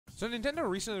So Nintendo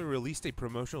recently released a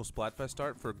promotional Splatfest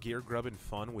art for Gear Grubbin'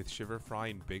 Fun with Shiver Fry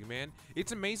and Big Man.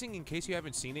 It's amazing. In case you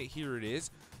haven't seen it, here it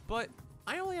is. But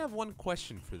I only have one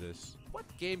question for this. What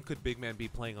game could Big Man be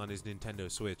playing on his Nintendo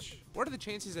Switch? What are the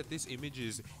chances that this image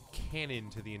is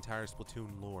canon to the entire Splatoon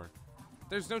lore?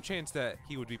 There's no chance that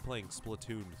he would be playing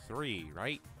Splatoon 3,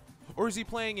 right? Or is he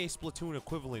playing a Splatoon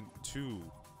equivalent to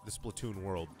the Splatoon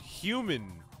world? Human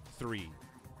 3?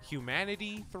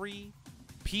 Humanity 3?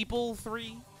 People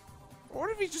 3? Or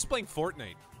what if he's just playing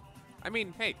Fortnite? I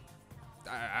mean, hey,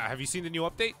 have you seen the new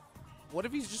update? What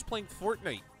if he's just playing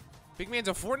Fortnite? Big Man's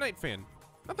a Fortnite fan.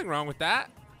 Nothing wrong with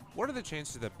that. What are the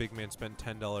chances that Big Man spent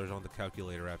 $10 on the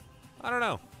calculator app? I don't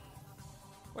know.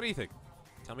 What do you think?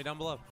 Tell me down below.